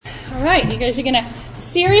All right, you guys are going to,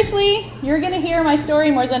 seriously, you're going to hear my story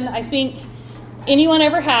more than I think anyone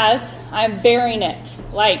ever has. I'm bearing it,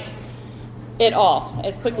 like it all,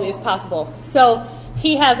 as quickly as possible. So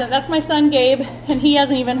he hasn't, that's my son Gabe, and he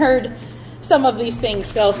hasn't even heard some of these things,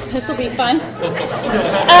 so this will be fun.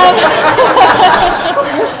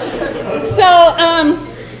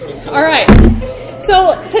 All right.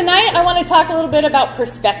 So tonight I want to talk a little bit about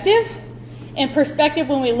perspective, and perspective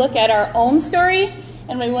when we look at our own story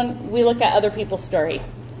and when we look at other people's stories.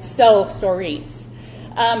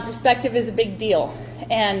 Perspective is a big deal.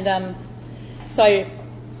 And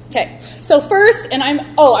So first, and I'm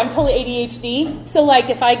totally ADHD. So like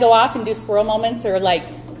if I go off and do squirrel moments or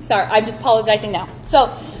sorry, I'm just apologizing now.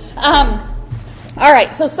 So, all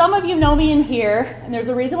right. So some of you know me in here, and there's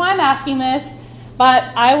a reason why I'm asking this. But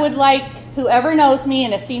I would like whoever knows me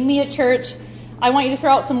and has seen me at church, I want you to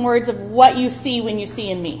throw out some words of what you see when you see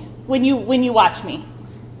in me, when you watch me.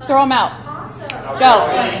 Throw them out. Awesome. Go.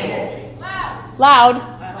 Loud.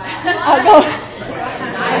 Go.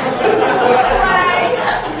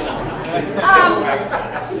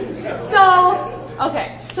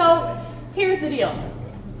 So here's the deal.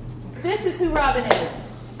 This is who Robin is.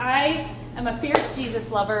 I am a fierce Jesus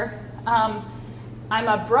lover. I'm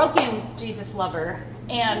a broken Jesus lover.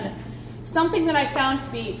 And something that I found to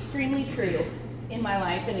be extremely true in my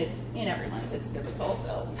life, and it's in everyone's, it's biblical,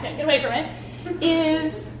 so can't get away from it,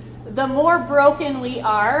 is the more broken we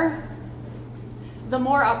are, the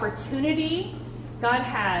more opportunity God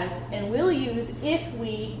has and will use if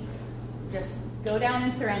we just go down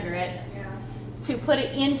and surrender it, to put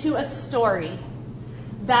it into a story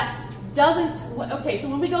that doesn't, okay, so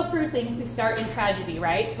when we go through things, we start in tragedy,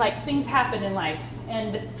 right? Like things happen in life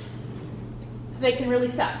and they can really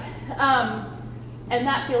suck. And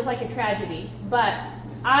that feels like a tragedy. But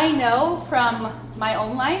I know from my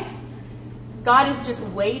own life, God is just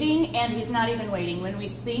waiting, and he's not even waiting. When we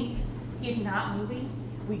think he's not moving,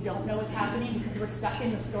 we don't know what's happening because we're stuck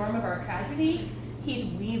in the storm of our tragedy. He's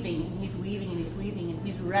weaving, and he's weaving, and he's weaving, and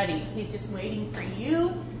he's ready. He's just waiting for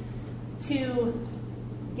you to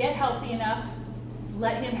get healthy enough,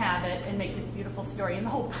 let him have it, and make this beautiful story. And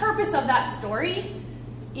the whole purpose of that story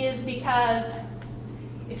is because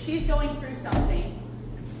if she's going through something,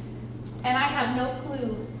 and I have no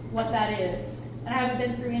clue what that is, and I haven't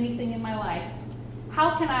been through anything in my life,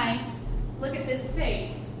 how can I look at this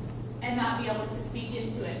face and not be able to speak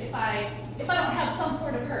into it if I don't have some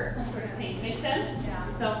sort of hurt, some sort of pain? Make sense?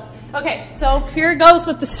 Yeah. So here it goes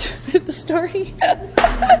with the story.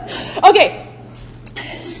 Okay.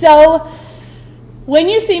 So when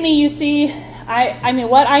you see me, you see, I mean,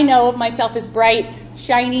 what I know of myself is bright,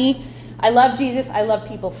 shiny. I love Jesus. I love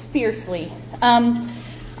people fiercely.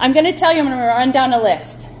 I'm going to tell you, I'm going to run down a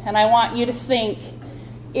list, and I want you to think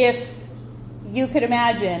if you could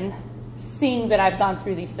imagine seeing that I've gone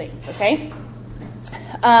through these things, okay?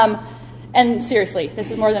 And seriously, this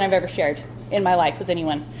is more than I've ever shared in my life with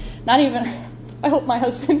anyone. Not even, I hope my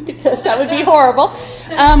husband, because that would be horrible.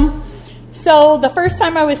 So the first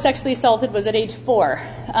time I was sexually assaulted was at age 4.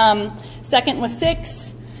 Second was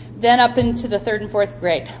 6, then up into the 3rd and 4th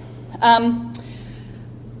grade.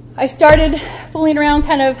 I started fooling around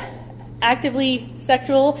kind of actively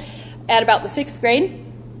sexual at about the 6th grade.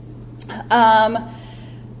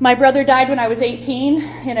 My brother died when I was 18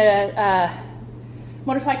 in a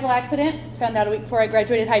motorcycle accident. Found out a week before I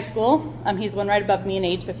graduated high school. He's the one right above me in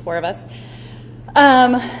age. There's 4 of us.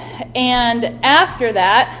 And after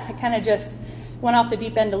that, I kind of just went off the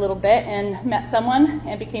deep end a little bit and met someone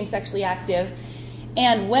and became sexually active.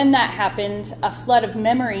 And when that happened, a flood of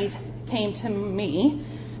memories came to me,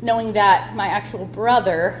 knowing that my actual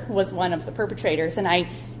brother was one of the perpetrators, and I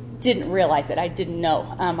didn't realize it. I didn't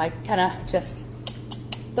know. I kind of just,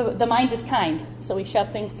 the mind is kind, so we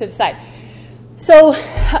shove things to the side. So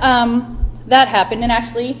that happened, and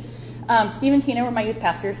actually, Steve and Tina were my youth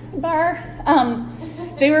pastors.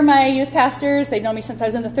 They were my youth pastors. They've known me since I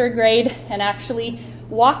was in the 3rd grade, and actually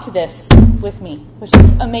walked this with me, which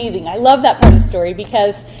is amazing. I love that part of the story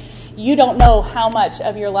because you don't know how much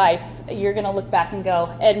of your life you're going to look back and go,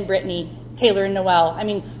 Ed and Brittany, Taylor and Noelle, I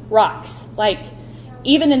mean, rocks. Like,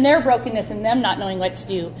 even in their brokenness and them not knowing what to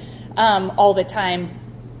do all the time,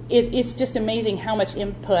 it's just amazing how much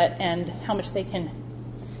input and how much they can,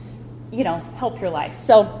 help your life.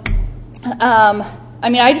 So,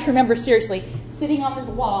 I just remember seriously sitting on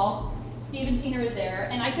the wall. Steve and Tina were there,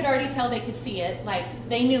 and I could already tell they could see it. Like,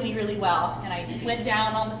 they knew me really well. And I went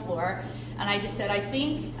down on the floor, and I just said, I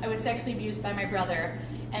think I was sexually abused by my brother.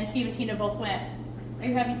 And Steve and Tina both went, are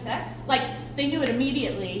you having sex? Like, they knew it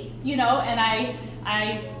immediately, and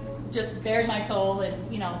I just bared my soul, and,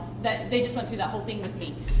 that they just went through that whole thing with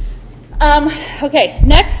me. Okay,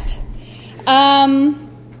 next.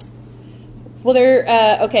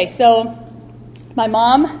 So my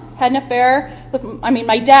mom had an affair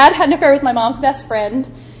my dad had an affair with my mom's best friend,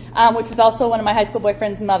 which was also one of my high school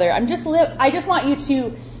boyfriend's mother. I just want you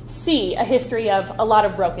to see a history of a lot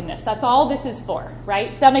of brokenness. That's all this is for,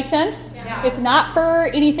 right? Does that make sense? Yeah. It's not for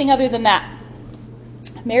anything other than that.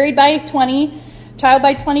 Married by 20, child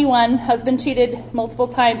by 21, husband cheated multiple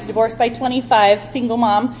times, divorced by 25, single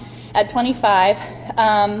mom at 25.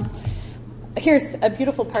 Here's a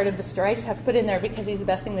beautiful part of the story. I just have to put in there because he's the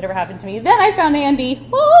best thing that ever happened to me. Then I found Andy.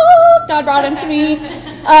 Oh, God brought him to me.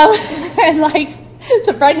 And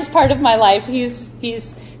the brightest part of my life. He's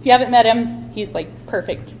if you haven't met him, he's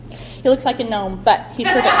perfect. He looks like a gnome, but he's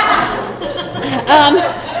perfect.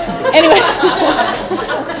 Anyway.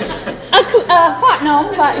 A hot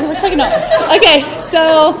gnome, but he looks like a gnome. Okay,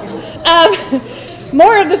 so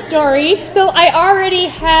more of the story. So I already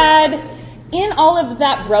had, in all of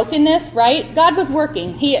that brokenness, right, God was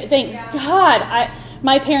working. Thank God,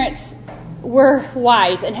 my parents were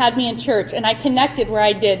wise and had me in church, and I connected where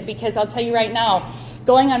I did, because I'll tell you right now,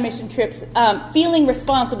 going on mission trips, feeling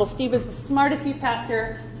responsible. Steve was the smartest youth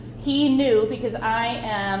pastor. He knew, because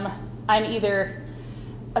I'm either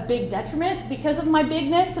a big detriment because of my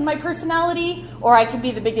bigness and my personality, or I could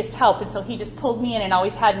be the biggest help. And so he just pulled me in and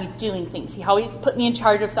always had me doing things. He always put me in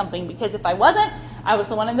charge of something, because if I wasn't, I was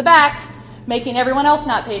the one in the back making everyone else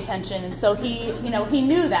not pay attention. And so he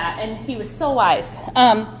knew that, and he was so wise.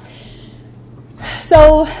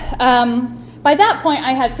 By that point,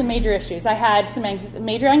 I had some major issues. I had some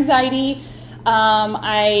major anxiety.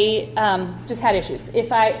 I just had issues.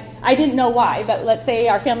 I didn't know why, but let's say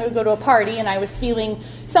our family would go to a party and I was feeling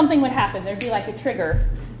something would happen. There'd be a trigger.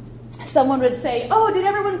 Someone would say, "Oh, did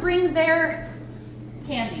everyone bring their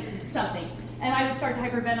candy?" Something. And I would start to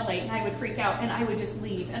hyperventilate, and I would freak out, and I would just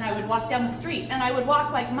leave, and I would walk down the street, and I would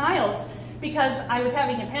walk miles, because I was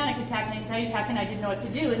having a panic attack, an anxiety attack, and I didn't know what to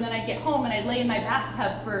do. And then I'd get home and I'd lay in my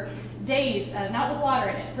bathtub for days, not with water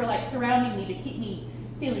in it, for surrounding me to keep me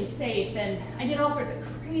feeling safe. And I did all sorts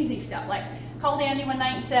of crazy stuff. Called Andy one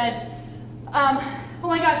night and said, "Oh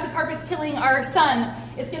my gosh, the carpet's killing our son.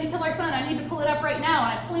 It's going to kill our son. I need to pull it up right now."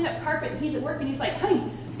 And I'm pulling up carpet, and he's at work, and he's like, "Honey,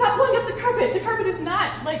 stop pulling up the carpet. The carpet is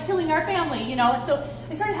not killing our family, And so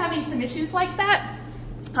I started having some issues like that.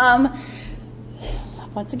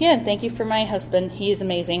 Once again, thank you for my husband. He is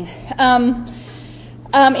amazing.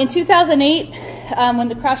 In 2008, when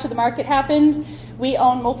the crash of the market happened, we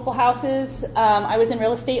owned multiple houses. I was in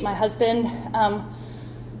real estate. My husband,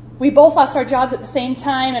 we both lost our jobs at the same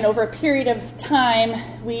time, and over a period of time,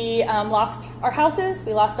 we lost our houses.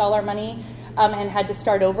 We lost all our money and had to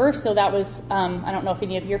start over. So that was, I don't know if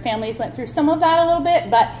any of your families went through some of that a little bit,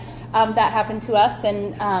 but that happened to us,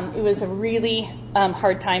 and it was a really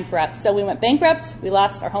hard time for us. So we went bankrupt. We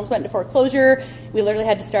lost our homes, went into foreclosure. We literally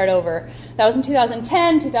had to start over. That was in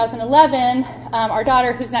 2010. 2011, our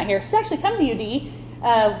daughter, who's not here, she's actually coming to UD.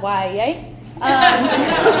 YA.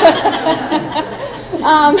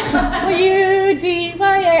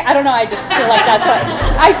 UDYA. I don't know. I just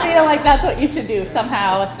feel like that's what you should do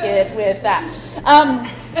somehow. A skit with that.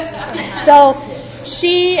 So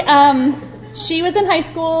she was in high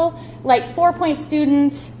school, 4-point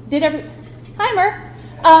student. Did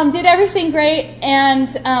everything great, and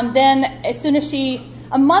then as soon as she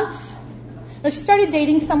started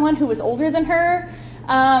dating someone who was older than her,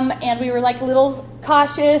 and we were a little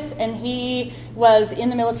cautious, and he was in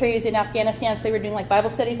the military. He was in Afghanistan, so they were doing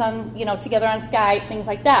Bible studies on together on Skype, things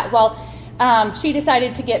like that. Well, she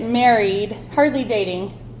decided to get married, hardly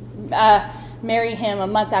dating, marry him a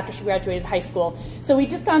month after she graduated high school. So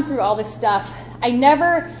we'd just gone through all this stuff.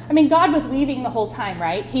 God was weaving the whole time,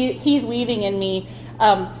 right? He's weaving in me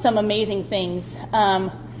some amazing things.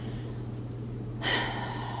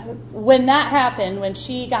 When that happened, when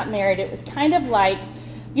she got married, it was kind of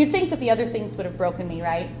you'd think that the other things would have broken me,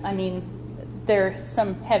 right? There are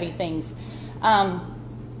some heavy things,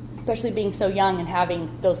 especially being so young and having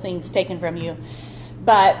those things taken from you.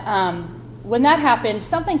 But when that happened,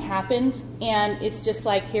 something happened, and it's just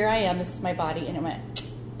here I am, this is my body, and it went,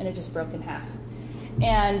 and it just broke in half.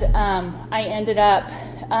 And I ended up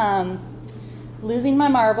losing my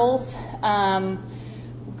marbles,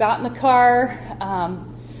 got in the car,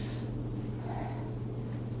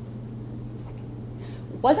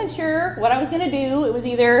 wasn't sure what I was going to do. It was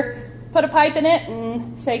either put a pipe in it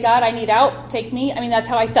and say, "God, I need out, take me." That's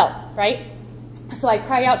how I felt, right? So I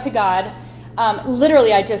cried out to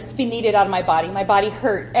literally, I just needed out of my body. My body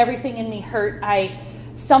hurt. Everything in me hurt. I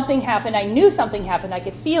something happened. I knew something happened. I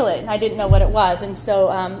could feel it, and I didn't know what it was. And so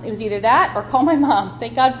it was either that or call my mom.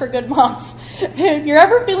 Thank God for good moms. If you're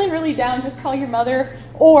ever feeling really down, just call your mother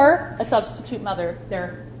or a substitute mother.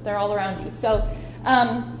 They're all around you. So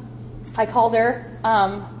I called her.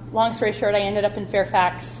 Long story short, I ended up in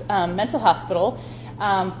Fairfax Mental Hospital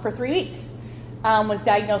for 3 weeks. Was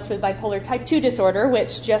diagnosed with bipolar type 2 disorder,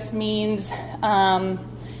 which just means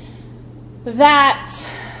that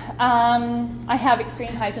I have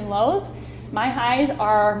extreme highs and lows. My highs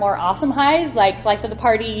are more awesome highs, like life of the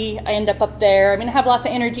party. I end up there. I mean, I have lots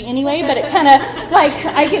of energy anyway, but it kind of, like,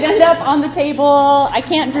 I could end up on the table. I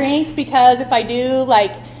can't drink because if I do,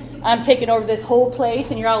 like, I'm taking over this whole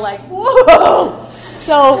place, and you're all like, whoa!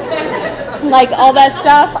 So, like, all that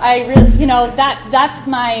stuff, I really, that's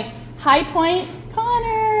my high point.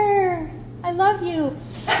 Connor, I love you.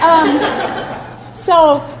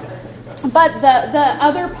 But the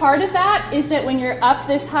other part of that is that when you're up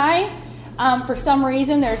this high, for some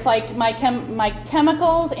reason, there's like my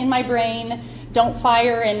chemicals in my brain don't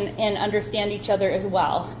fire and understand each other as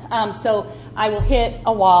well. So I will hit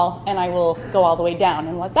a wall and I will go all the way down.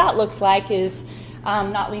 And what that looks like is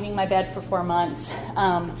not leaving my bed for 4 months,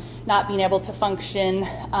 not being able to function,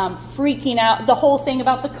 freaking out. The whole thing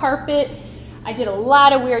about the carpet, I did a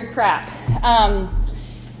lot of weird crap.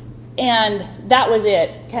 And that was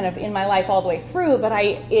it, kind of in my life all the way through. But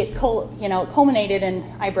it culminated, and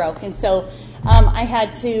I broke. And so I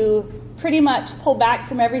had to pretty much pull back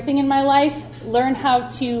from everything in my life, learn how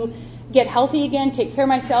to get healthy again, take care of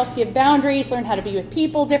myself, give boundaries, learn how to be with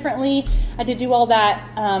people differently. I had to do all that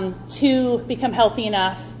to become healthy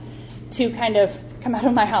enough to kind of come out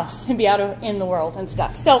of my house and be out in the world and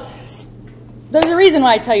stuff. So there's a reason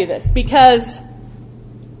why I tell you this, because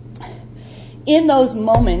in those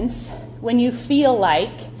moments when you feel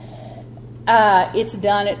like it's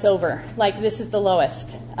done, it's over, like this is the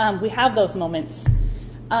lowest, we have those moments.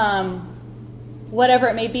 Whatever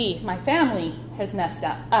it may be, my family has messed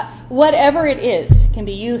up. Whatever it is, it can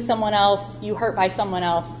be you, someone else, you hurt by someone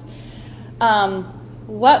else.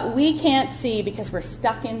 What we can't see because we're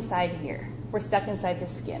stuck inside here, we're stuck inside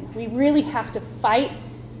this skin. We really have to fight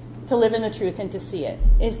to live in the truth and to see it,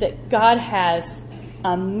 is that God has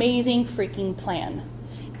amazing freaking plan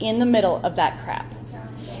in the middle of that crap.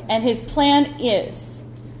 And his plan is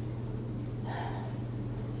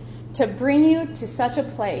to bring you to such a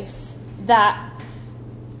place that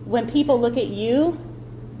when people look at you,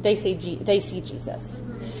 they see Jesus.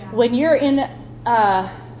 When you're in a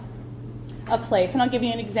place, and I'll give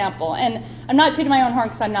you an example, and I'm not tooting my own horn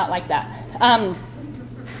because I'm not like that.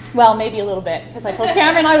 Well, maybe a little bit, because I told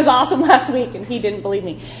Cameron I was awesome last week, and he didn't believe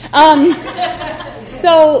me.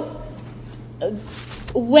 So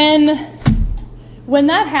when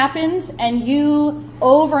that happens, and you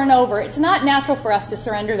over and over, it's not natural for us to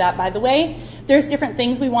surrender that, by the way. There's different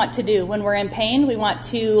things we want to do when we're in pain. We want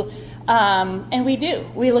to, and we do.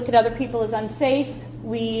 We look at other people as unsafe.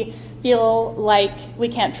 We feel like we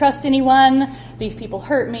can't trust anyone. These people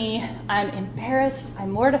hurt me. I'm embarrassed.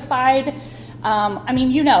 I'm mortified. I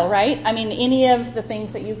mean, you know, right? I mean, any of the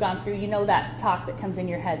things that you've gone through, you know that talk that comes in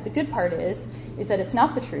your head. The good part is that it's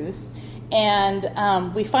not the truth.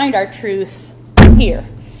 And we find our truth here.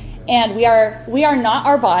 And we are not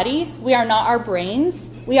our bodies. We are not our brains.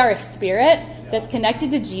 We are a spirit that's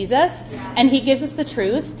connected to Jesus. And he gives us the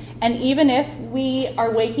truth. And even if we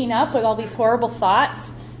are waking up with all these horrible thoughts,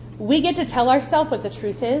 we get to tell ourselves what the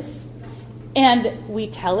truth is. And we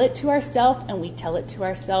tell it to ourselves, and we tell it to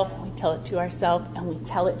ourselves, and we tell it to ourselves, and we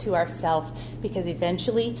tell it to ourselves, because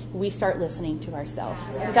eventually we start listening to ourselves.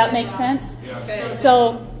 Does that make sense?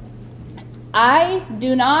 So I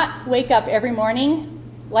do not wake up every morning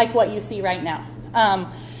like what you see right now.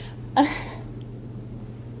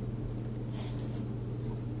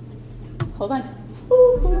 Hold on.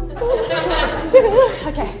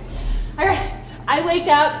 Okay. All right. I wake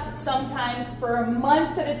up sometimes for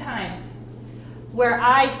months at a time where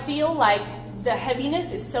I feel like the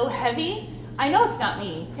heaviness is so heavy. I know it's not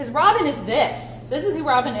me, because Robin is this. This is who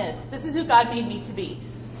Robin is. This is who God made me to be.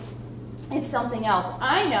 It's something else.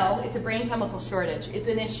 I know it's a brain chemical shortage. It's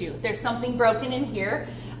an issue. There's something broken in here.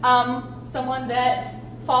 Someone that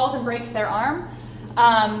falls and breaks their arm.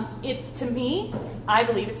 It's, to me, I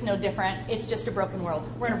believe it's no different. It's just a broken world.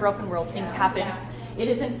 We're in a broken world. Things happen. It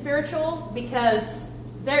isn't spiritual because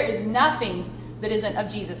there is nothing that isn't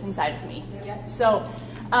of Jesus inside of me. So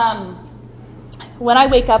when I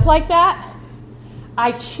wake up like that,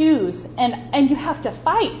 I choose, and you have to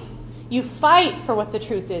fight. You fight for what the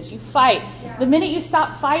truth is. You fight. The minute you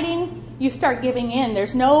stop fighting, you start giving in.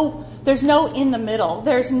 There's no in the middle.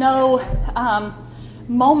 There's no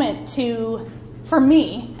moment to for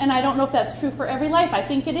me, and I don't know if that's true for every life. I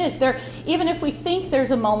think it is. Even if we think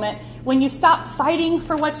there's a moment, when you stop fighting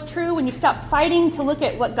for what's true, when you stop fighting to look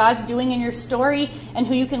at what God's doing in your story and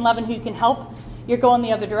who you can love and who you can help, you're going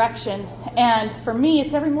the other direction. And for me,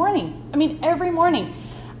 it's every morning. I mean, every morning.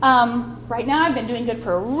 Right now, I've been doing good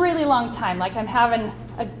for a really long time. Like, I'm having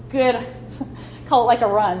a good, call it like a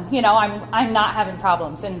run. I'm not having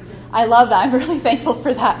problems, and I love that. I'm really thankful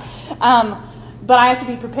for that. But I have to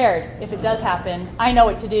be prepared. If it does happen, I know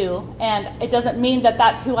what to do. And it doesn't mean that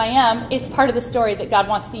that's who I am. It's part of the story that God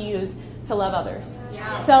wants to use to love others.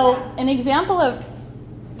 Yeah. So an example of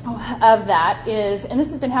that is, and this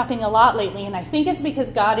has been happening a lot lately, and I think it's because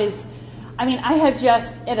God is, I have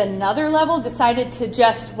just at another level decided to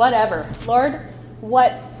just whatever. Lord,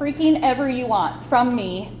 what freaking ever you want from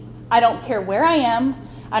me. I don't care where I am.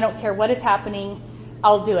 I don't care what is happening.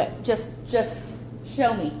 I'll do it. Just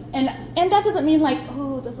show me. And that doesn't mean like,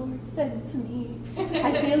 oh, the Lord said to me,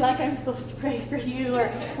 I feel like I'm supposed to pray for you or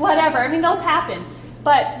whatever. Those happen.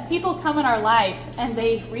 But people come in our life and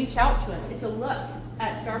they reach out to us. It's a look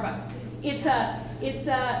at Starbucks. It's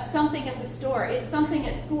something at the store. It's something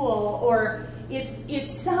at school, or it's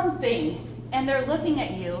something. And they're looking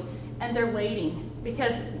at you and they're waiting,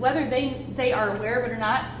 because whether they are aware of it or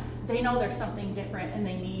not, they know there's something different and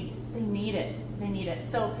they need it. They need it.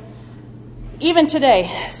 So even today.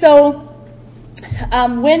 So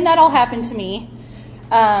when that all happened to me,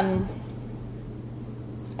 I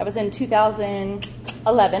was in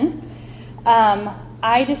 2011.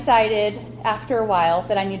 I decided after a while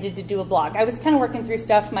that I needed to do a blog. I was kind of working through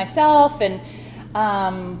stuff myself, and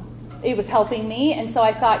it was helping me. And so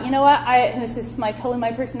I thought, you know what? This is totally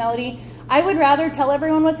my personality. I would rather tell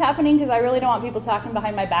everyone what's happening, because I really don't want people talking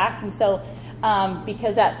behind my back. And so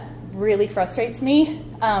because that really frustrates me,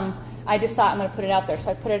 I just thought I'm going to put it out there. So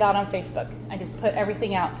I put it out on Facebook. I just put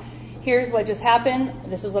everything out. Here's what just happened.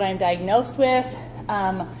 This is what I'm diagnosed with.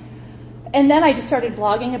 And then I just started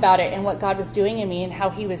blogging about it and what God was doing in me and how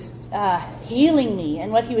he was healing me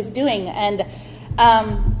and what he was doing. And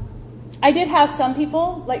I did have some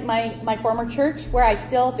people, like my former church, where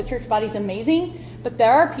the church body's amazing, but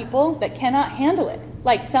there are people that cannot handle it.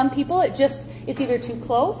 Like some people, it's either too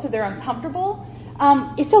close or they're uncomfortable.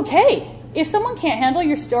 It's okay. If someone can't handle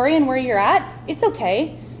your story and where you're at, it's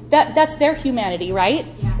okay. That's their humanity, right?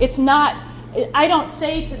 Yeah. It's not, I don't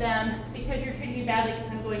say to them, because you're treating me badly because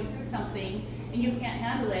I'm going through something and you can't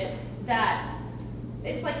handle it, that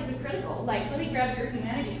it's like hypocritical. Like, let me grab your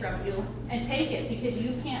humanity from you and take it because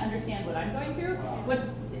you can't understand what I'm going through.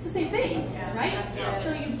 It's the same thing, right? Yeah.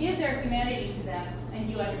 So you give their humanity to them and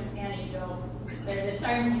you understand and you go, there it is.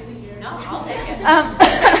 Sorry, I'm using your... No, I'll take it.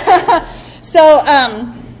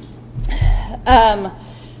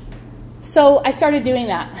 So I started doing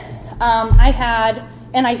that. I had,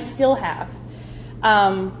 and I still have,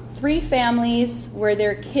 3 families where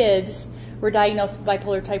their kids were diagnosed with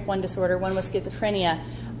bipolar type 1 disorder. One was schizophrenia.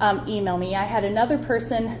 Email me. I had another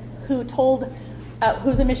person who told,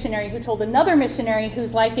 who's a missionary, who told another missionary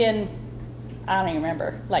who's like in, I don't even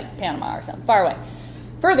remember, like Panama or something, far away,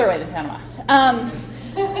 further away than Panama,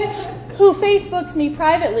 who Facebooks me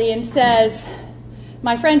privately and says,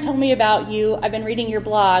 my friend told me about you. I've been reading your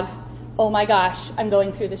blog. Oh my gosh, I'm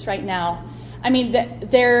going through this right now.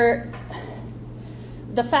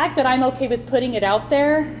 The fact that I'm okay with putting it out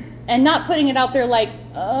there, and not putting it out there like,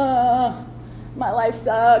 my life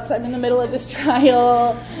sucks, I'm in the middle of this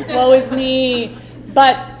trial, woe is me,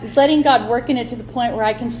 but letting God work in it to the point where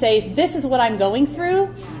I can say, this is what I'm going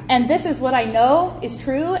through, and this is what I know is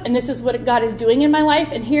true, and this is what God is doing in my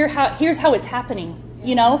life, and here's how it's happening.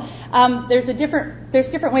 There's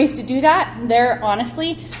different ways to do that.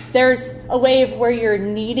 There's a way of where you're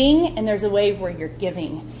needing, and there's a way of where you're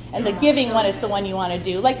giving. And the giving one is the one you want to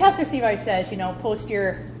do. Like Pastor Steve always says, post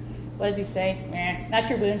your, what does he say? Not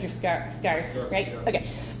your wounds, your scars, right? Yeah. Okay.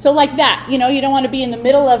 So like that, you don't want to be in the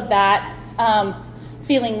middle of that,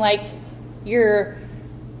 feeling like you're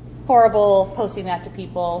horrible posting that to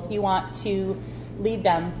people. You want to lead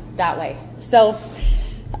them that way. So,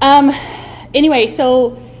 anyway,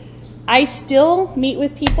 so I still meet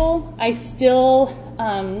with people. I still,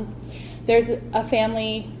 there's a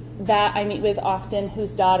family that I meet with often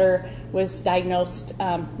whose daughter was diagnosed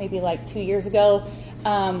maybe like 2 years ago.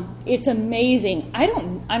 It's amazing.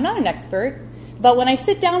 I'm not an expert, but when I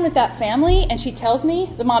sit down with that family and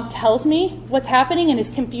the mom tells me what's happening and is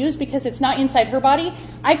confused because it's not inside her body,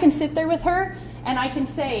 I can sit there with her and I can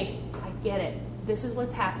say, I get it. This is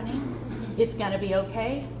what's happening. It's going to be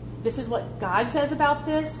okay. This is what God says about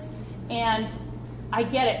this, and I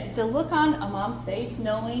get it. The look on a mom's face,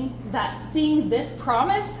 knowing that, seeing this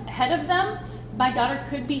promise ahead of them, my daughter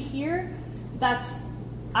could be here,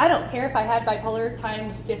 I don't care if I had bipolar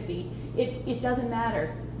times 50. It doesn't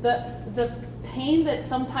matter. The pain that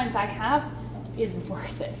sometimes I have is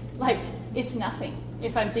worth it. Like, it's nothing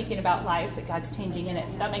if I'm thinking about lives that God's changing in it.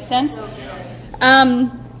 Does that make sense?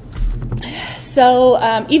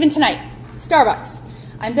 So even tonight, Starbucks.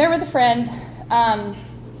 I'm there with a friend,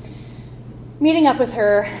 meeting up with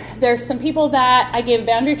her. There's some people that I gave a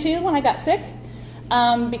boundary to when I got sick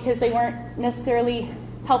because they weren't necessarily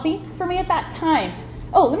healthy for me at that time.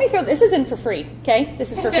 Oh, let me throw this is in for free, okay?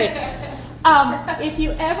 This is for free. If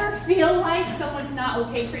you ever feel like someone's not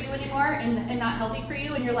okay for you anymore and not healthy for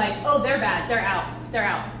you, and you're like, oh, they're bad, they're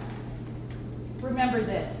out. Remember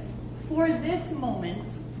this. For this moment,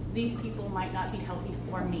 these people might not be healthy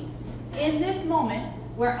for me. In this moment,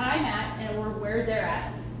 where I'm at and where they're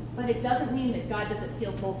at, but it doesn't mean that God doesn't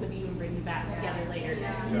heal both of you and bring you back together later.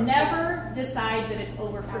 Never decide that it's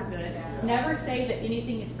over for good. Never say that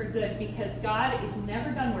anything is for good, because God is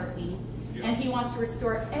never done working, and He wants to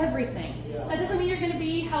restore everything. That doesn't mean you're going to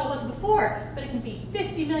be how it was before, but it can be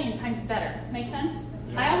 50 million times better. Make sense?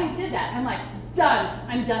 I always did that. I'm like, done.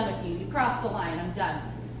 I'm done with you. You crossed the line. I'm done.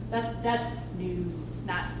 That's new.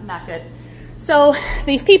 Not good. So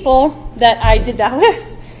these people that I did that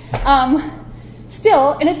with,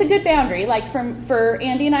 still, and it's a good boundary. Like for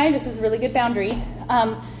Andy and I, this is a really good boundary.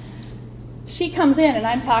 She comes in and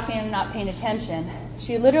I'm talking and not paying attention.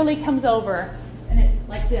 She literally comes over and it's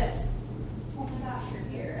like this. Oh my gosh, you're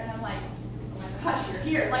here. And I'm like, oh my gosh, you're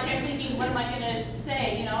here. Like, I'm thinking, what am I going to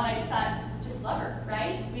say? And I just thought, just love her,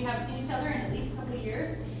 right? We haven't seen each other in at least a couple of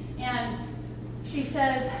years. And she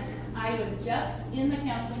says, I was just in the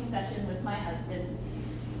counseling session with my husband.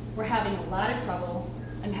 We're having a lot of trouble.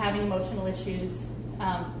 I'm having emotional issues.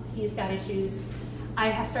 He's got issues.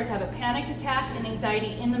 I start to have a panic attack and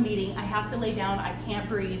anxiety in the meeting. I have to lay down. I can't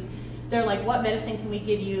breathe. They're like, what medicine can we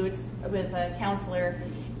give you? It's with a counselor.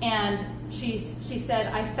 And she said,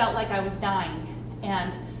 I felt like I was dying.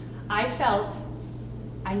 And I felt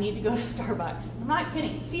I need to go to Starbucks. I'm not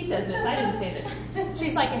kidding. She says this. I didn't say this.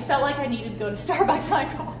 She's like, I felt like I needed to go to Starbucks. I'm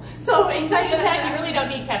like, oh. So anxiety attack, you really don't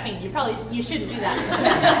need caffeine. You shouldn't do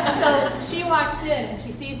that. So she walks in and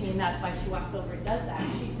she sees me, and that's why she walks over and does that.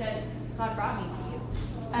 And she said, God brought me to you.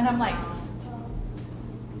 And I'm like,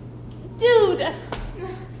 dude,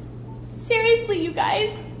 seriously, you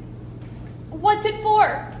guys, what's it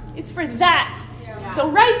for? It's for that. Yeah.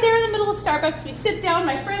 So right there in the middle of Starbucks, we sit down,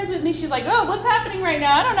 my friend's with me, she's like, oh, what's happening right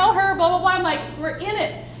now? I don't know her, blah, blah, blah. I'm like, we're in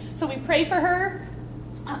it. So we pray for her.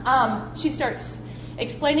 She starts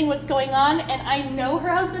explaining what's going on, and I know her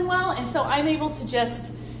husband well, and so I'm able to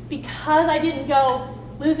just, because I didn't go,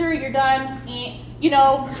 loser, you're done,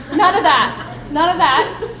 none of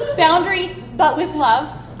that, boundary, but with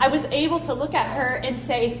love, I was able to look at her and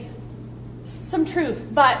say some truth,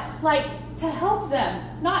 but like to help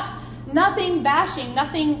them, nothing bashing,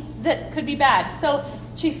 nothing that could be bad. So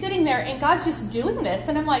she's sitting there, and God's just doing this,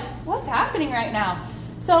 and I'm like, what's happening right now?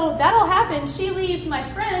 So that'll happen. She leaves. My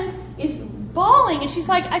friend is bawling, and she's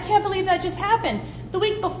like, I can't believe that just happened. The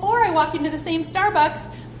week before, I walk into the same Starbucks,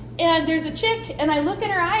 and there's a chick, and I look in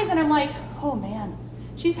her eyes, and I'm like, oh man,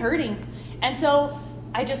 she's hurting. And so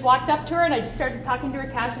I just walked up to her, and I just started talking to her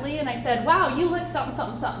casually, and I said, wow, you look something,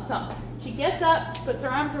 something, something, something. She gets up, puts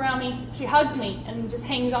her arms around me, she hugs me, and just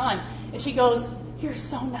hangs on. And she goes, you're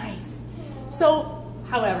so nice. So,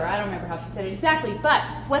 however, I don't remember how she said it exactly, but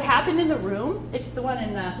what happened in the room, it's the one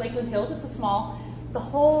in Lakeland Hills, it's a small,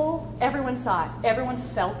 everyone saw it, everyone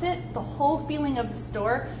felt it, the whole feeling of the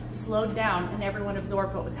store slowed down, and everyone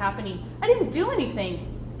absorbed what was happening. I didn't do anything,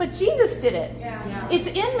 but Jesus did it. Yeah. It's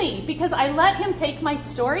in me, because I let Him take my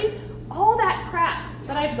story, all that crap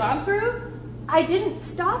that I've gone through, I didn't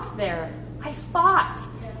stop there. I fought.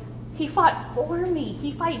 He fought for me.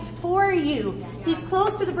 He fights for you. He's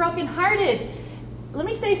close to the brokenhearted. Let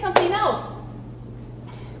me say something else.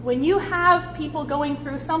 When you have people going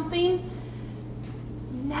through something,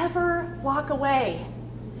 never walk away.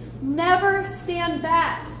 Never stand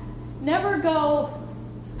back. Never go,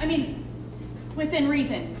 within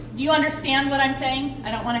reason. Do you understand what I'm saying?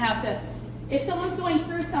 I don't want to have to. If someone's going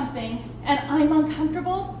through something and I'm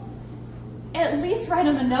uncomfortable, at least write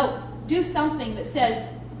them a note. Do something that says,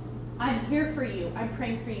 I'm here for you. I'm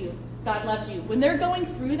praying for you. God loves you. When they're going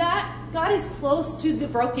through that, God is close to the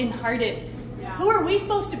brokenhearted. Yeah. Who are we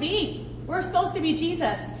supposed to be? We're supposed to be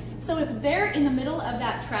Jesus. So if they're in the middle of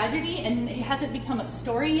that tragedy and it hasn't become a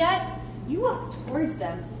story yet, you walk towards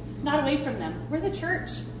them, not away from them. We're the church.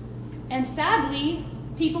 And sadly,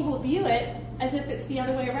 people will view it as if it's the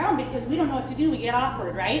other way around, because we don't know what to do. We get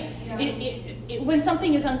awkward, right? Yeah. When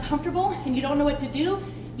something is uncomfortable and you don't know what to do,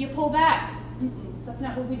 you pull back. That's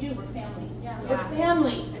not what we do. We're family. Yeah. We're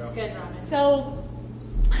family. It's good, Robin. So,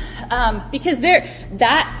 because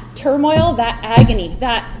that turmoil, that agony,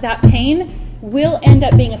 that pain will end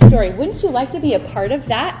up being a story. Wouldn't you like to be a part of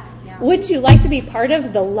that? Yeah. Would you like to be part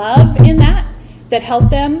of the love in that helped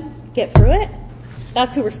them get through it?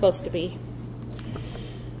 That's who we're supposed to be.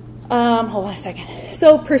 Hold on a second.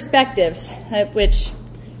 So perspectives, which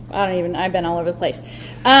I've been all over the place.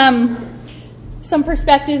 Some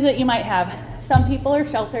perspectives that you might have. Some people are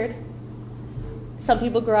sheltered. Some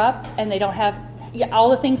people grow up and they don't have all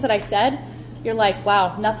the things that I said. You're like,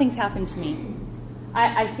 wow, nothing's happened to me.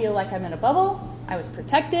 I feel like I'm in a bubble. I was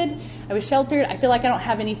protected. I was sheltered. I feel like I don't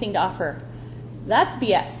have anything to offer. That's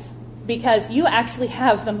BS, because you actually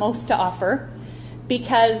have the most to offer,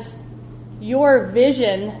 because your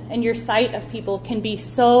vision and your sight of people can be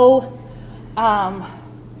so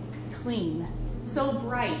clean, so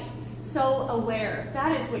bright, so aware.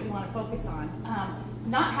 That is what you want to focus on.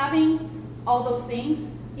 Not having all those things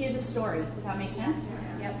is a story. Does that make sense?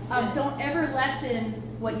 Yep. Don't ever lessen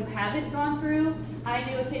what you haven't gone through. I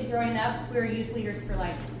knew a kid growing up. We were youth leaders for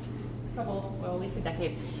like at least a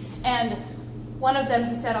decade. And one of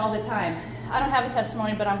them, he said all the time, I don't have a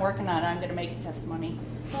testimony, but I'm working on it. I'm going to make a testimony.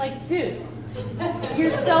 I'm like, dude,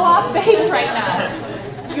 you're so off base right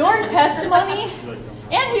now. Your testimony,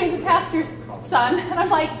 and he was a pastor's son, and I'm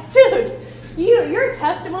like, dude, your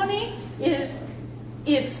testimony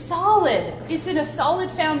is solid. It's in a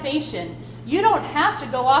solid foundation. You don't have to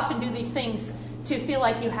go off and do these things to feel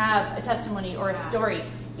like you have a testimony or a story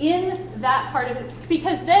in that part of it,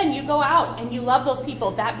 because then you go out and you love those people.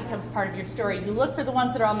 That becomes part of your story. You look for the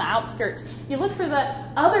ones that are on the outskirts. You look for the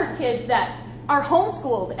other kids that are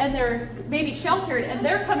homeschooled and they're maybe sheltered and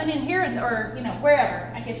they're coming in here or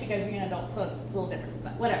wherever. I guess you guys are young adults, so it's a little different,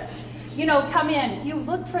 but whatever. Come in. You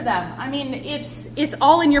look for them. I mean, it's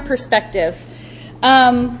all in your perspective.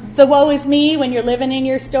 The woe is me when you're living in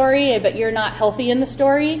your story, but you're not healthy in the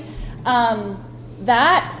story.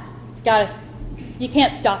 You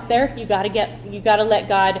can't stop there. You got to let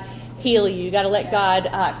God heal you. You got to let God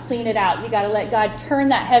clean it out. You got to let God turn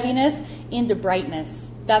that heaviness into brightness.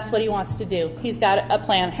 That's what He wants to do. He's got a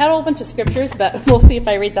plan. I had a whole bunch of scriptures, but we'll see if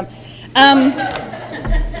I read them.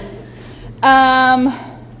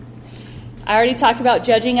 I already talked about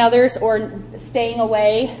judging others or staying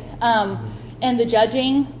away, and the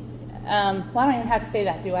judging. Well, I don't even have to say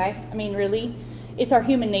that, do I? I mean, really? It's our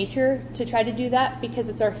human nature to try to do that, because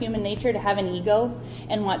it's our human nature to have an ego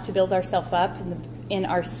and want to build ourselves up in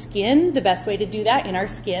our skin. The best way to do that in our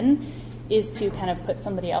skin is to kind of put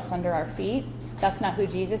somebody else under our feet. That's not who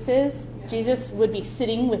Jesus is. Jesus would be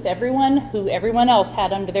sitting with everyone who everyone else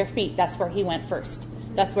had under their feet. That's where He went first.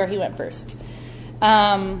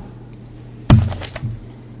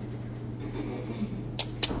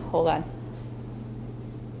 Hold on.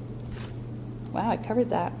 Wow, I covered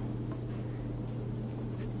that.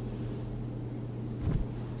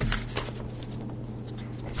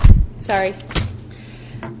 Sorry.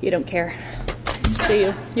 You don't care. Do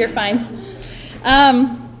you? You're fine.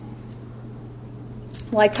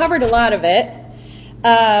 Well, I covered a lot of it.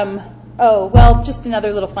 Just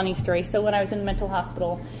another little funny story. So when I was in the mental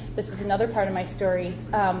hospital, this is another part of my story.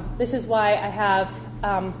 This is why I have,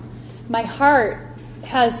 my heart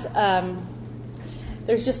has,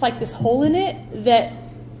 there's just like this hole in it that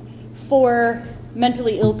for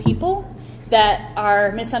mentally ill people that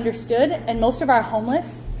are misunderstood, and most of our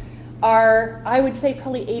homeless are, I would say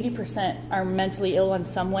probably 80% are mentally ill in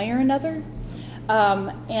some way or another.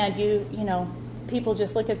 And people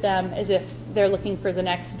just look at them as if they're looking for the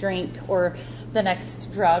next drink or the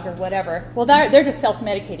next drug or whatever. Well, they're just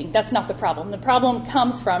self-medicating. That's not the problem. The problem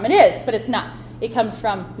comes from, it is, but it's not. It comes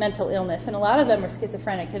from mental illness. And a lot of them are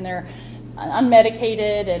schizophrenic and they're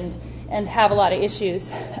unmedicated and have a lot of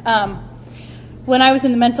issues. When I was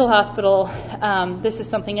in the mental hospital, this is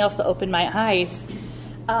something else that opened my eyes.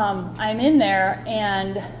 I'm in there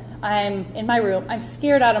and I'm in my room. I'm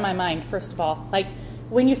scared out of my mind, first of all. Like,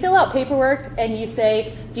 when you fill out paperwork and you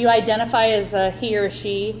say, do you identify as a he or a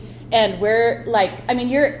she? And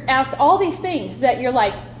you're asked all these things that you're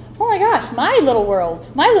like, oh my gosh, my little world,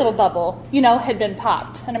 my little bubble, had been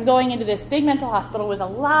popped. And I'm going into this big mental hospital with a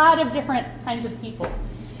lot of different kinds of people.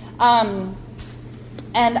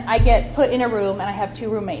 And I get put in a room, and I have 2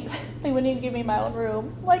 roommates. They wouldn't even give me my own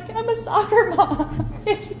room. Like, I'm a soccer mom.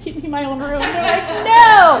 Can't you give me my own room? They're like,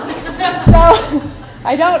 no! So,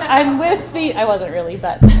 I wasn't really,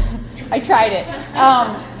 but I tried it.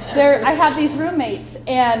 I have these roommates,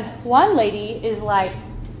 and one lady is like,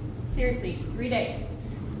 seriously, 3 days.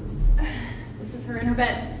 This is her in her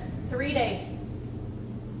bed. 3 days.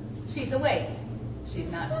 She's awake. She's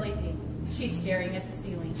not sleeping. she's staring at the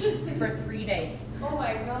ceiling for 3 days. Oh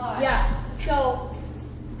my God. Yeah, so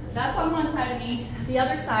that's on one side of me. The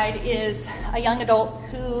other side is a young adult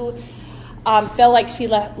who felt like she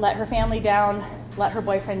let her family down, let her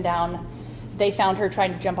boyfriend down. They found her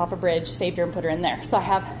trying to jump off a bridge, saved her, and put her in there. So I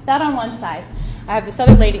have that on one side. I have this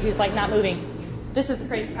other lady who's like not moving. This is the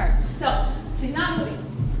crazy part. So she's not moving,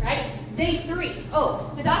 right? Day 3.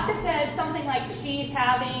 Oh, the doctor said something like she's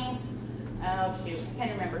having, oh shoot, I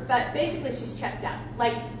can't remember. But basically she's checked out.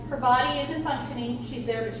 Like her body isn't functioning. She's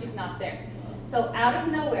there, but she's not there. So out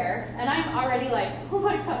of nowhere, and I'm already like, oh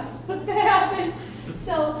my God, what's going to happen?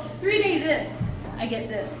 So 3 days in, I get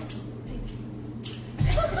this.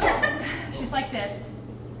 She's like this.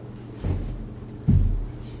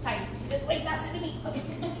 She's tiny. She gets way faster than me. Okay.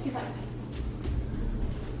 She's like.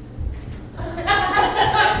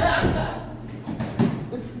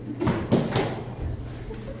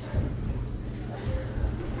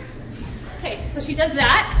 Okay, so she does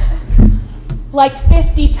that like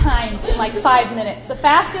 50 times in like 5 minutes. The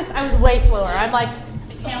fastest, I was way slower. I'm like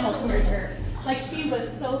a camel compared to her. Like she was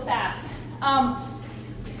so fast.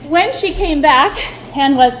 When she came back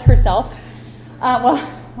and was herself, well,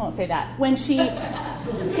 I won't say that. When she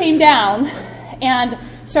came down and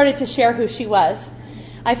started to share who she was,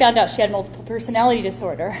 I found out she had multiple personality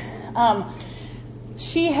disorder.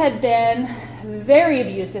 She had been very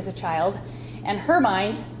abused as a child, and her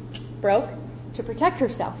mind broke to protect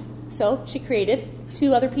herself. So she created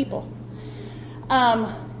 2 other people.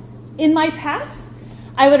 In my past,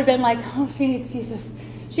 I would have been like, oh, she needs Jesus.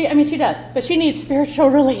 She does, but she needs spiritual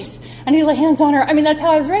release. I need to lay hands on her. I mean, that's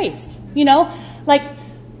how I was raised, you know? Like,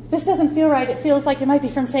 this doesn't feel right. It feels like it might be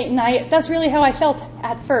from Satan. That's really how I felt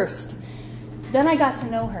at first. Then I got to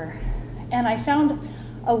know her, and I found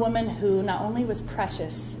a woman who not only was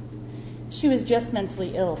precious, she was just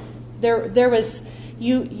mentally ill. There was,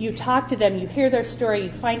 you talk to them, you hear their story,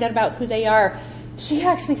 you find out about who they are. She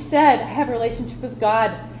actually said, I have a relationship with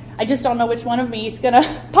God. I just don't know which one of me is going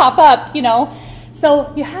to pop up, you know?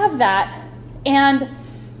 So you have that, and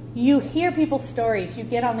you hear people's stories. You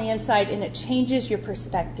get on the inside, and it changes your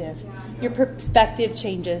perspective. Your perspective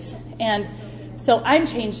changes. And so I'm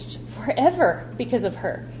changed forever because of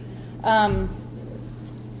her.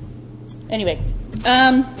 Anyway,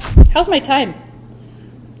 how's my time?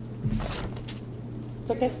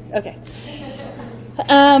 Okay? Okay.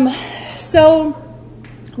 So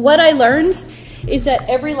what I learned is that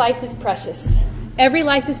every life is precious. Every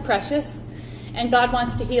life is precious. And God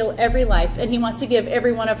wants to heal every life, and He wants to give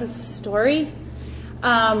every one of us a story,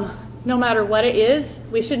 no matter what it is.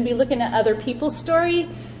 We shouldn't be looking at other people's story,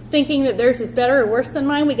 thinking that theirs is better or worse than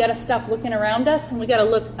mine. We got to stop looking around us, and we got to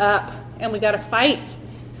look up, and we got to fight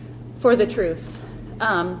for the truth.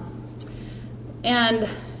 And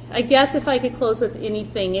I guess if I could close with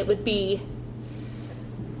anything, it would be,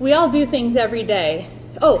 we all do things every day.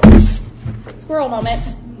 Oh, squirrel moment.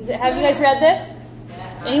 Have you guys read this?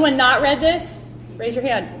 Anyone not read this? Raise your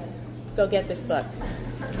hand. Go get this book.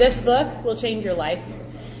 This book will change your life.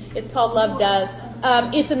 It's called Love Does.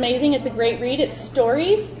 It's amazing. It's a great read. It's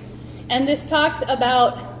stories. And this talks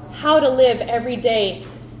about how to live every day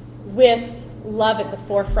with love at the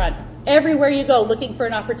forefront. Everywhere you go, looking for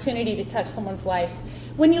an opportunity to touch someone's life.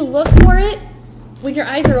 When you look for it, when your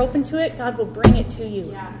eyes are open to it, God will bring it to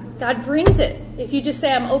you. Yeah. God brings it. If you just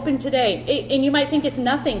say, I'm open today. And you might think it's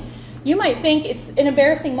nothing. You might think it's an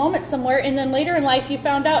embarrassing moment somewhere, and then later in life you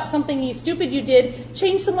found out something stupid you did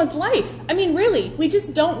changed someone's life. I mean, really, we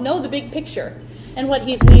just don't know the big picture and what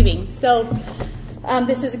He's leaving. So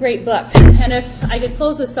this is a great book. And if I could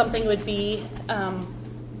close with something, it would be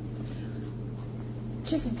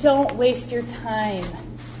just don't waste your time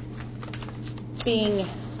being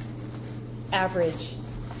average.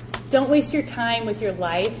 Don't waste your time with your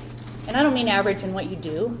life. And I don't mean average in what you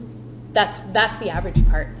do. That's the average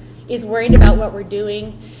part. Is worried about what we're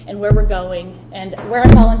doing and where we're going and where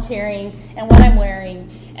I'm volunteering and what I'm wearing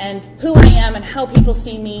and who I am and how people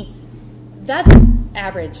see me. That's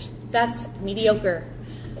average. That's mediocre.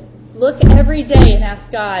 Look every day and ask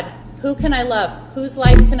God, who can I love? Whose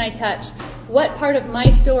life can I touch? What part of my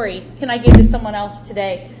story can I give to someone else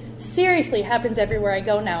today? Seriously, it happens everywhere I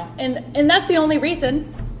go now. And that's the only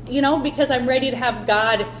reason, because I'm ready to have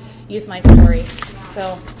God use my story.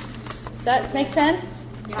 So, does that make sense?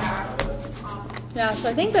 Yeah, so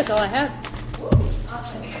I think that's all I have.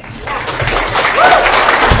 Awesome.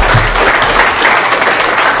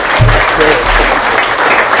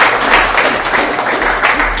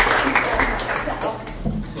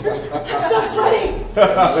 I'm so sweaty.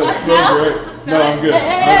 That's so great. No, I'm good.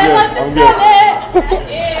 I'm good.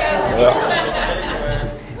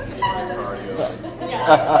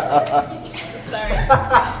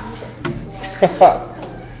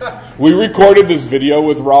 We recorded this video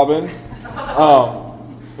with Robin.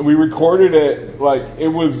 We recorded it, like, it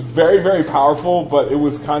was very, very powerful, but it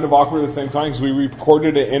was kind of awkward at the same time because we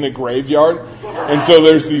recorded it in a graveyard. And so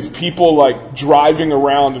there's these people, like, driving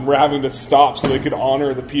around, and we're having to stop so they could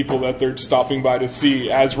honor the people that they're stopping by to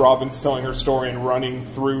see as Robin's telling her story and running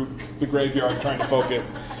through the graveyard trying to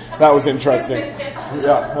focus. That was interesting.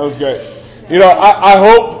 Yeah, that was great. You know,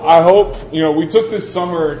 I hope, you know, we took this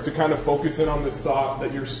summer to kind of focus in on this thought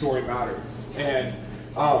that your story matters. And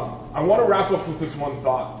I want to wrap up with this one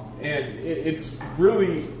thought. And it's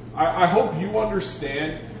really, I hope you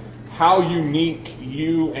understand how unique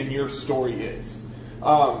you and your story is.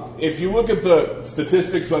 If you look at the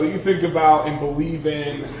statistics, whether you think about and believe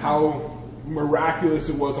in how miraculous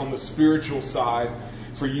it was on the spiritual side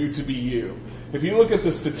for you to be you. If you look at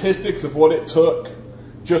the statistics of what it took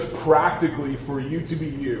just practically for you to be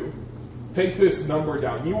you, take this number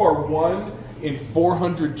down. You are 1 in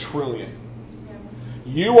 400 trillion.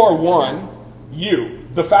 You are one, you.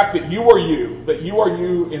 The fact that you are you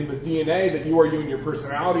in the DNA, that you are you in your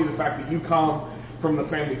personality, the fact that you come from the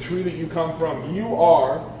family tree that you come from, you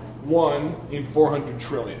are 1 in 400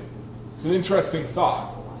 trillion. It's an interesting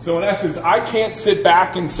thought. So in essence, I can't sit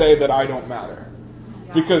back and say that I don't matter.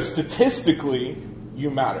 Because statistically,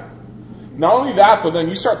 you matter. Not only that, but then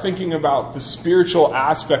you start thinking about the spiritual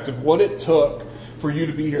aspect of what it took for you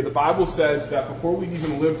to be here. The Bible says that before we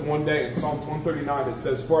even lived one day, in Psalms 139, it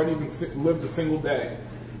says, before I even lived a single day,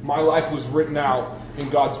 my life was written out in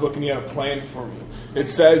God's book and He had a plan for me. It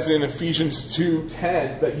says in Ephesians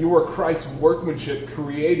 2:10 that you are Christ's workmanship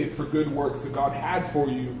created for good works that God had for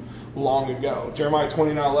you long ago. Jeremiah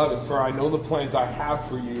 29:11, for I know the plans I have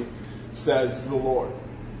for you, says the Lord.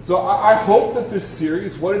 So I hope that this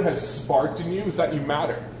series, what it has sparked in you is that you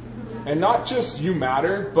matter. And not just you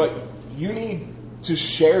matter, but you need to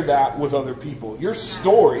share that with other people. Your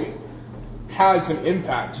story has an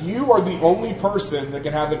impact. You are the only person that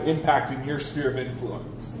can have an impact in your sphere of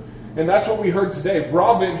influence. And that's what we heard today.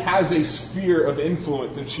 Robin has a sphere of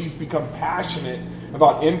influence, and she's become passionate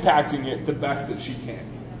about impacting it the best that she can.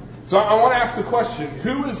 So I want to ask the question,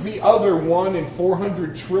 who is the other 1 in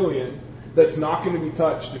 400 trillion that's not going to be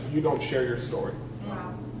touched if you don't share your story?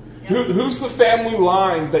 Wow. Who's the family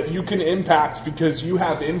line that you can impact because you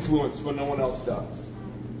have influence but no one else does?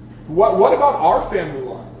 What about our family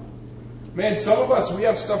line? Man, some of us, we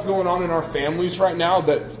have stuff going on in our families right now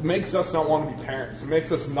that makes us not want to be parents. It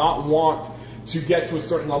makes us not want to get to a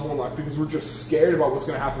certain level in life because we're just scared about what's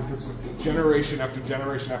going to happen because of generation after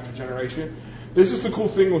generation after generation. This is the cool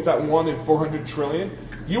thing with that 1 in 400 trillion.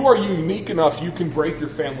 You are unique enough you can break your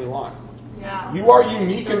family line. Yeah. You are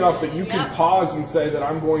unique enough that you can pause and say that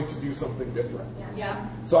I'm going to do something different. Yeah.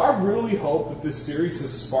 So I really hope that this series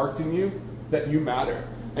has sparked in you that you matter.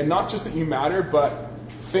 And not just that you matter, but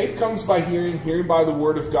faith comes by hearing, hearing by the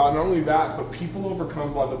word of God. Not only that, but people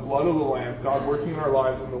overcome by the blood of the Lamb, God working in our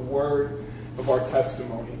lives, and the word of our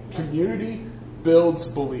testimony. Community builds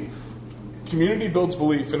belief. Community builds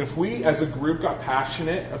belief. And if we as a group got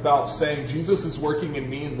passionate about saying Jesus is working in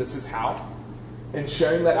me and this is how, and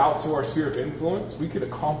sharing that out to our sphere of influence, we could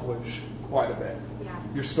accomplish quite a bit. Yeah.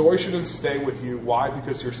 Your story shouldn't stay with you. Why?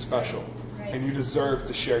 Because you're special. Right. And you deserve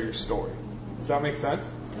to share your story. Does that make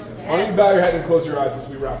sense? Yes. Why don't you bow your head and close your eyes as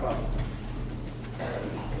we wrap up?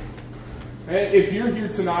 And if you're here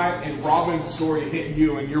tonight and Robin's story hit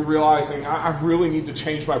you and you're realizing, I really need to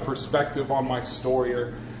change my perspective on my story,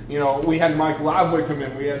 or, you know, we had Mike Lavley come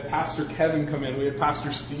in, we had Pastor Kevin come in, we had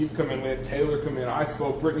Pastor Steve come in, we had Taylor come in, I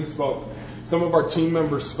spoke, Brittany spoke, some of our team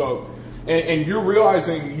members spoke, and you're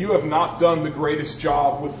realizing you have not done the greatest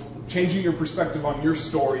job with changing your perspective on your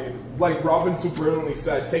story, and like Robin so brilliantly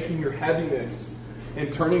said, taking your heaviness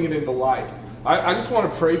and turning it into light. I just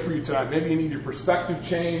want to pray for you tonight. Maybe you need your perspective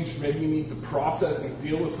changed. Maybe you need to process and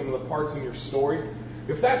deal with some of the parts in your story.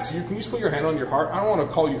 If that's you, can you just put your hand on your heart? I don't want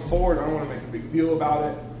to call you forward. I don't want to make a big deal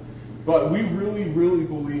about it. But we really, really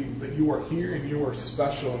believe that you are here and you are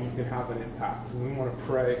special and you can have an impact. And we want to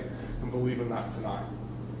pray and believe in that tonight.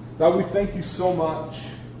 God, we thank you so much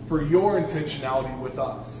for your intentionality with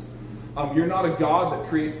us. You're not a God that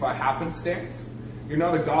creates by happenstance. You're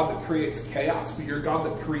not a God that creates chaos, but you're a God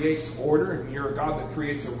that creates order, and you're a God that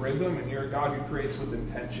creates a rhythm, and you're a God who creates with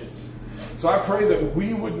intentions. So I pray that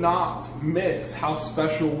we would not miss how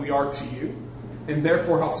special we are to you, and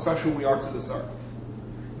therefore how special we are to this earth.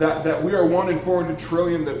 That we are 1 in 400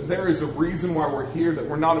 trillion, that there is a reason why we're here, that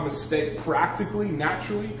we're not a mistake practically,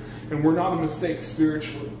 naturally, and we're not a mistake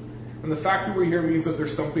spiritually. And the fact that we're here means that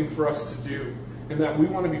there's something for us to do, and that we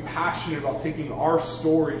want to be passionate about taking our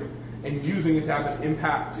story and using it to have an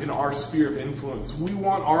impact in our sphere of influence. We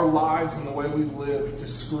want our lives and the way we live to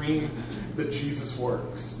scream that Jesus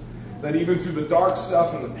works. That even through the dark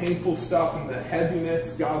stuff and the painful stuff and the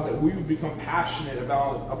heaviness, God, that we would become passionate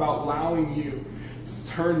about allowing you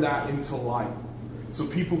to turn that into light. So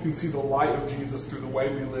people can see the light of Jesus through the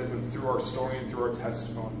way we live and through our story and through our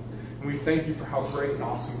testimony. And we thank you for how great and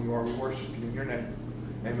awesome you are. We worship you in your name.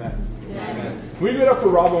 Amen. Amen. Can we give it up for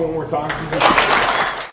Robin one more time?